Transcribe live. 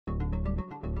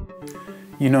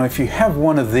You know, if you have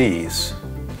one of these,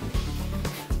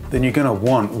 then you're going to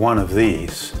want one of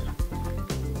these.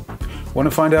 Want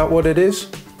to find out what it is?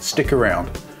 Stick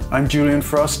around. I'm Julian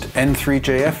Frost,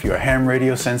 N3JF, your Ham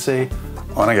Radio Sensei.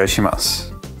 Onegaishimasu.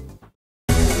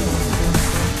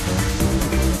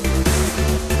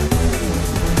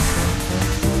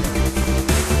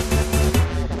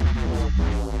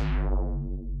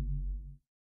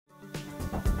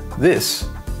 This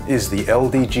is the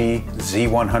LDG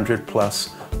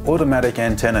Z100Plus automatic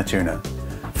antenna tuner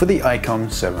for the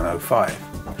ICOM 705.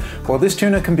 While this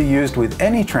tuner can be used with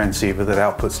any transceiver that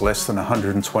outputs less than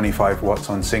 125 watts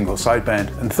on single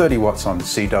sideband and 30 watts on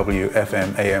CW,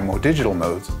 FM, AM or digital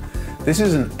modes, this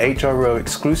is an HRO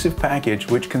exclusive package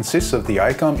which consists of the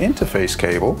ICOM interface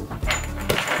cable,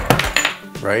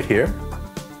 right here,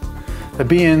 a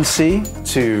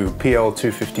BNC to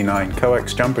PL259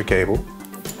 coax jumper cable,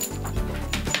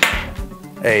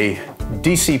 a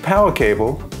DC power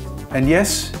cable, and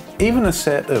yes, even a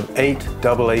set of 8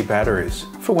 AA batteries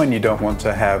for when you don't want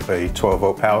to have a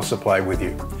 12-volt power supply with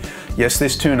you. Yes,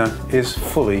 this tuner is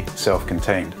fully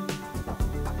self-contained.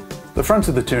 The front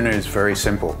of the tuner is very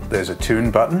simple. There's a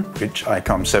tune button, which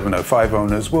ICOM 705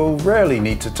 owners will rarely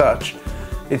need to touch.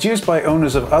 It's used by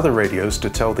owners of other radios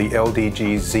to tell the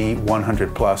LDG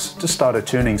Z100Plus to start a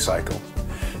tuning cycle.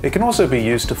 It can also be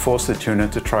used to force the tuner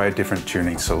to try a different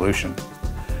tuning solution.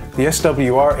 The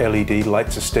SWR LED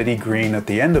lights a steady green at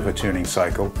the end of a tuning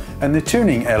cycle, and the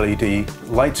tuning LED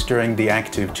lights during the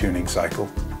active tuning cycle.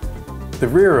 The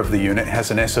rear of the unit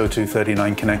has an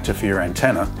SO239 connector for your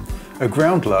antenna, a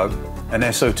ground lug, an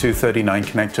SO239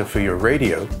 connector for your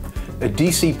radio, a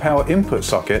DC power input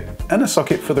socket, and a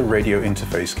socket for the radio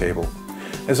interface cable.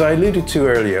 As I alluded to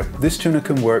earlier, this tuner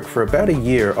can work for about a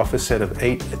year off a set of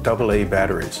 8 AA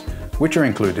batteries, which are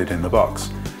included in the box.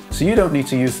 So you don't need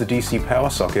to use the DC power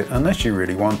socket unless you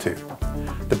really want to.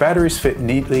 The batteries fit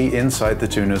neatly inside the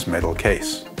tuner's metal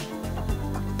case.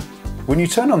 When you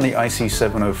turn on the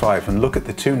IC-705 and look at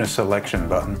the tuner selection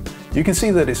button, you can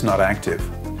see that it's not active.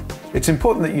 It's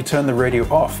important that you turn the radio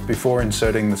off before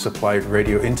inserting the supplied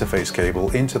radio interface cable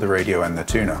into the radio and the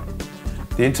tuner.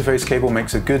 The interface cable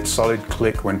makes a good solid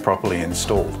click when properly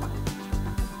installed.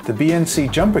 The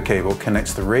BNC jumper cable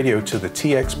connects the radio to the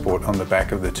TX port on the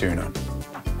back of the tuner.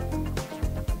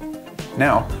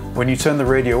 Now, when you turn the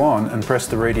radio on and press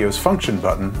the radio's function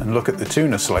button and look at the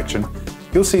tuner selection,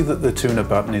 you'll see that the tuner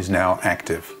button is now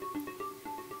active.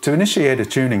 To initiate a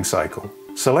tuning cycle,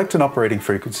 select an operating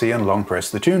frequency and long press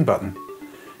the tune button.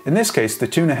 In this case, the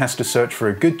tuner has to search for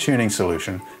a good tuning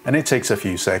solution, and it takes a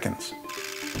few seconds.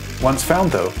 Once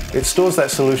found though, it stores that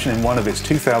solution in one of its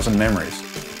 2000 memories.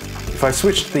 If I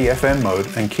switch to the FM mode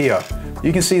and key up,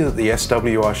 you can see that the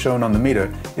SWR shown on the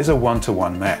meter is a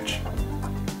 1-to-1 match.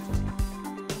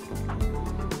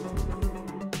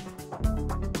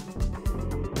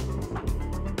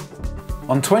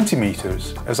 On 20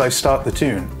 meters, as I start the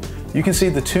tune, you can see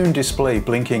the tune display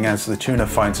blinking as the tuner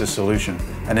finds a solution,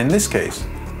 and in this case,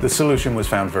 the solution was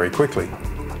found very quickly.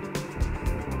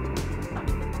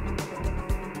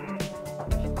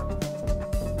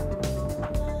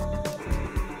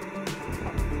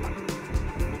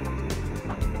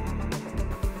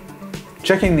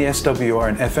 Checking the SWR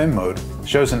in FM mode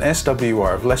shows an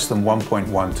SWR of less than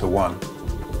 1.1 to 1.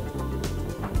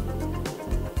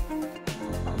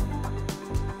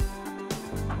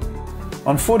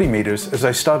 On 40 meters, as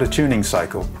I start a tuning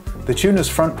cycle, the tuner's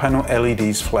front panel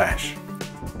LEDs flash.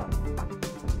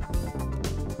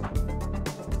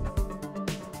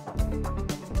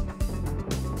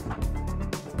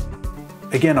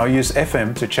 Again, I'll use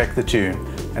FM to check the tune,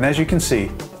 and as you can see,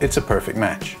 it's a perfect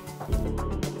match.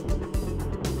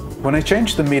 When I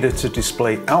change the meter to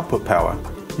display output power,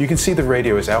 you can see the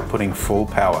radio is outputting full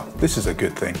power. This is a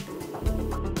good thing.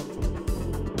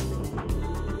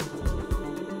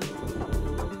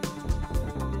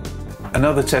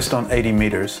 Another test on 80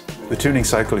 meters. The tuning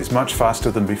cycle is much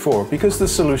faster than before because the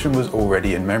solution was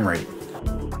already in memory.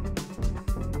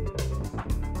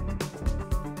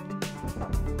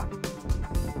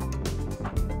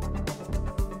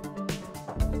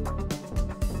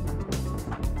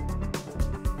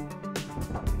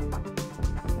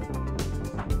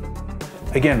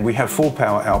 Again, we have full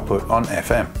power output on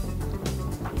FM.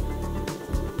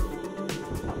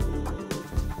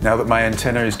 Now that my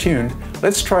antenna is tuned,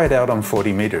 let's try it out on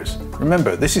 40 meters.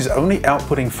 Remember, this is only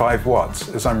outputting 5 watts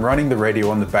as I'm running the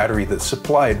radio on the battery that's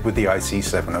supplied with the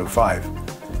IC-705.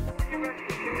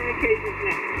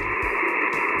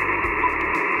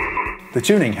 The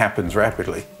tuning happens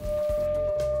rapidly.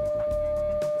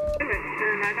 And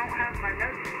I don't have my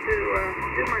notes to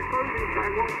do my closing, so I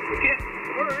won't forget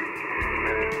the words.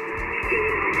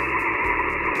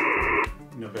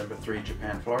 3,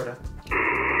 Japan, Florida. Do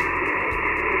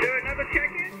another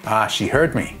check-in? Ah, she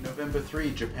heard me. November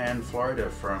 3, Japan, Florida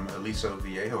from Aliso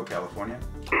Viejo, California.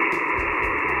 I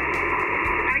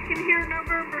can hear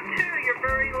November 2. You're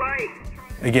very light.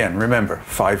 Again, remember,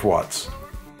 5 watts.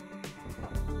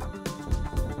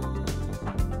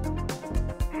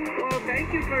 Well,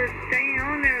 thank you for staying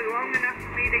on there long enough for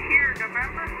me to hear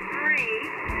November 3,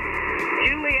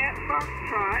 Juliet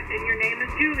Foxtrot, and your name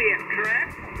is Juliet,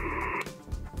 correct?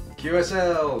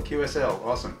 QSL,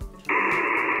 awesome.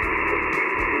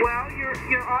 Well,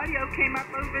 your audio came up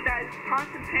over those pots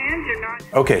and pans. You're not...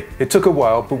 Okay, it took a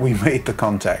while, but we made the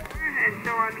contact. And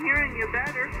so I'm hearing you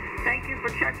better. Thank you for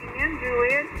checking in,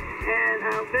 Juliet.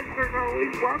 And visitors are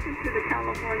always welcome to the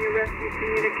California Rescue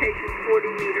Communications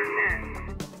 40-meter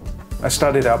net. I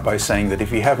started out by saying that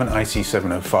if you have an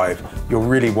IC-705, you'll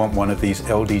really want one of these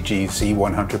LDG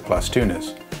Z100Plus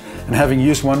tuners. And having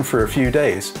used one for a few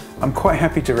days, I'm quite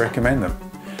happy to recommend them.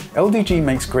 LDG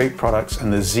makes great products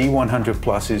and the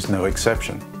Z100Plus is no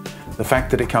exception. The fact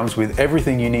that it comes with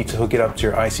everything you need to hook it up to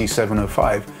your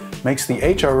IC-705 makes the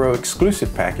HRO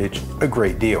exclusive package a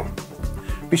great deal.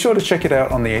 Be sure to check it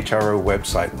out on the HRO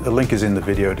website, the link is in the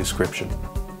video description.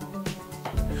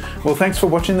 Well, thanks for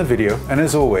watching the video, and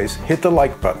as always, hit the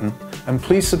like button, and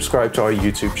please subscribe to our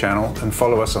YouTube channel and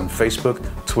follow us on Facebook,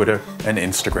 Twitter, and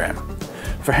Instagram.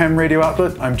 For Ham Radio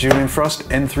Outlet, I'm Julian Frost,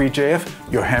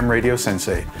 N3JF, your Ham Radio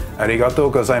Sensei.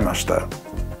 Arigatou gozaimashita.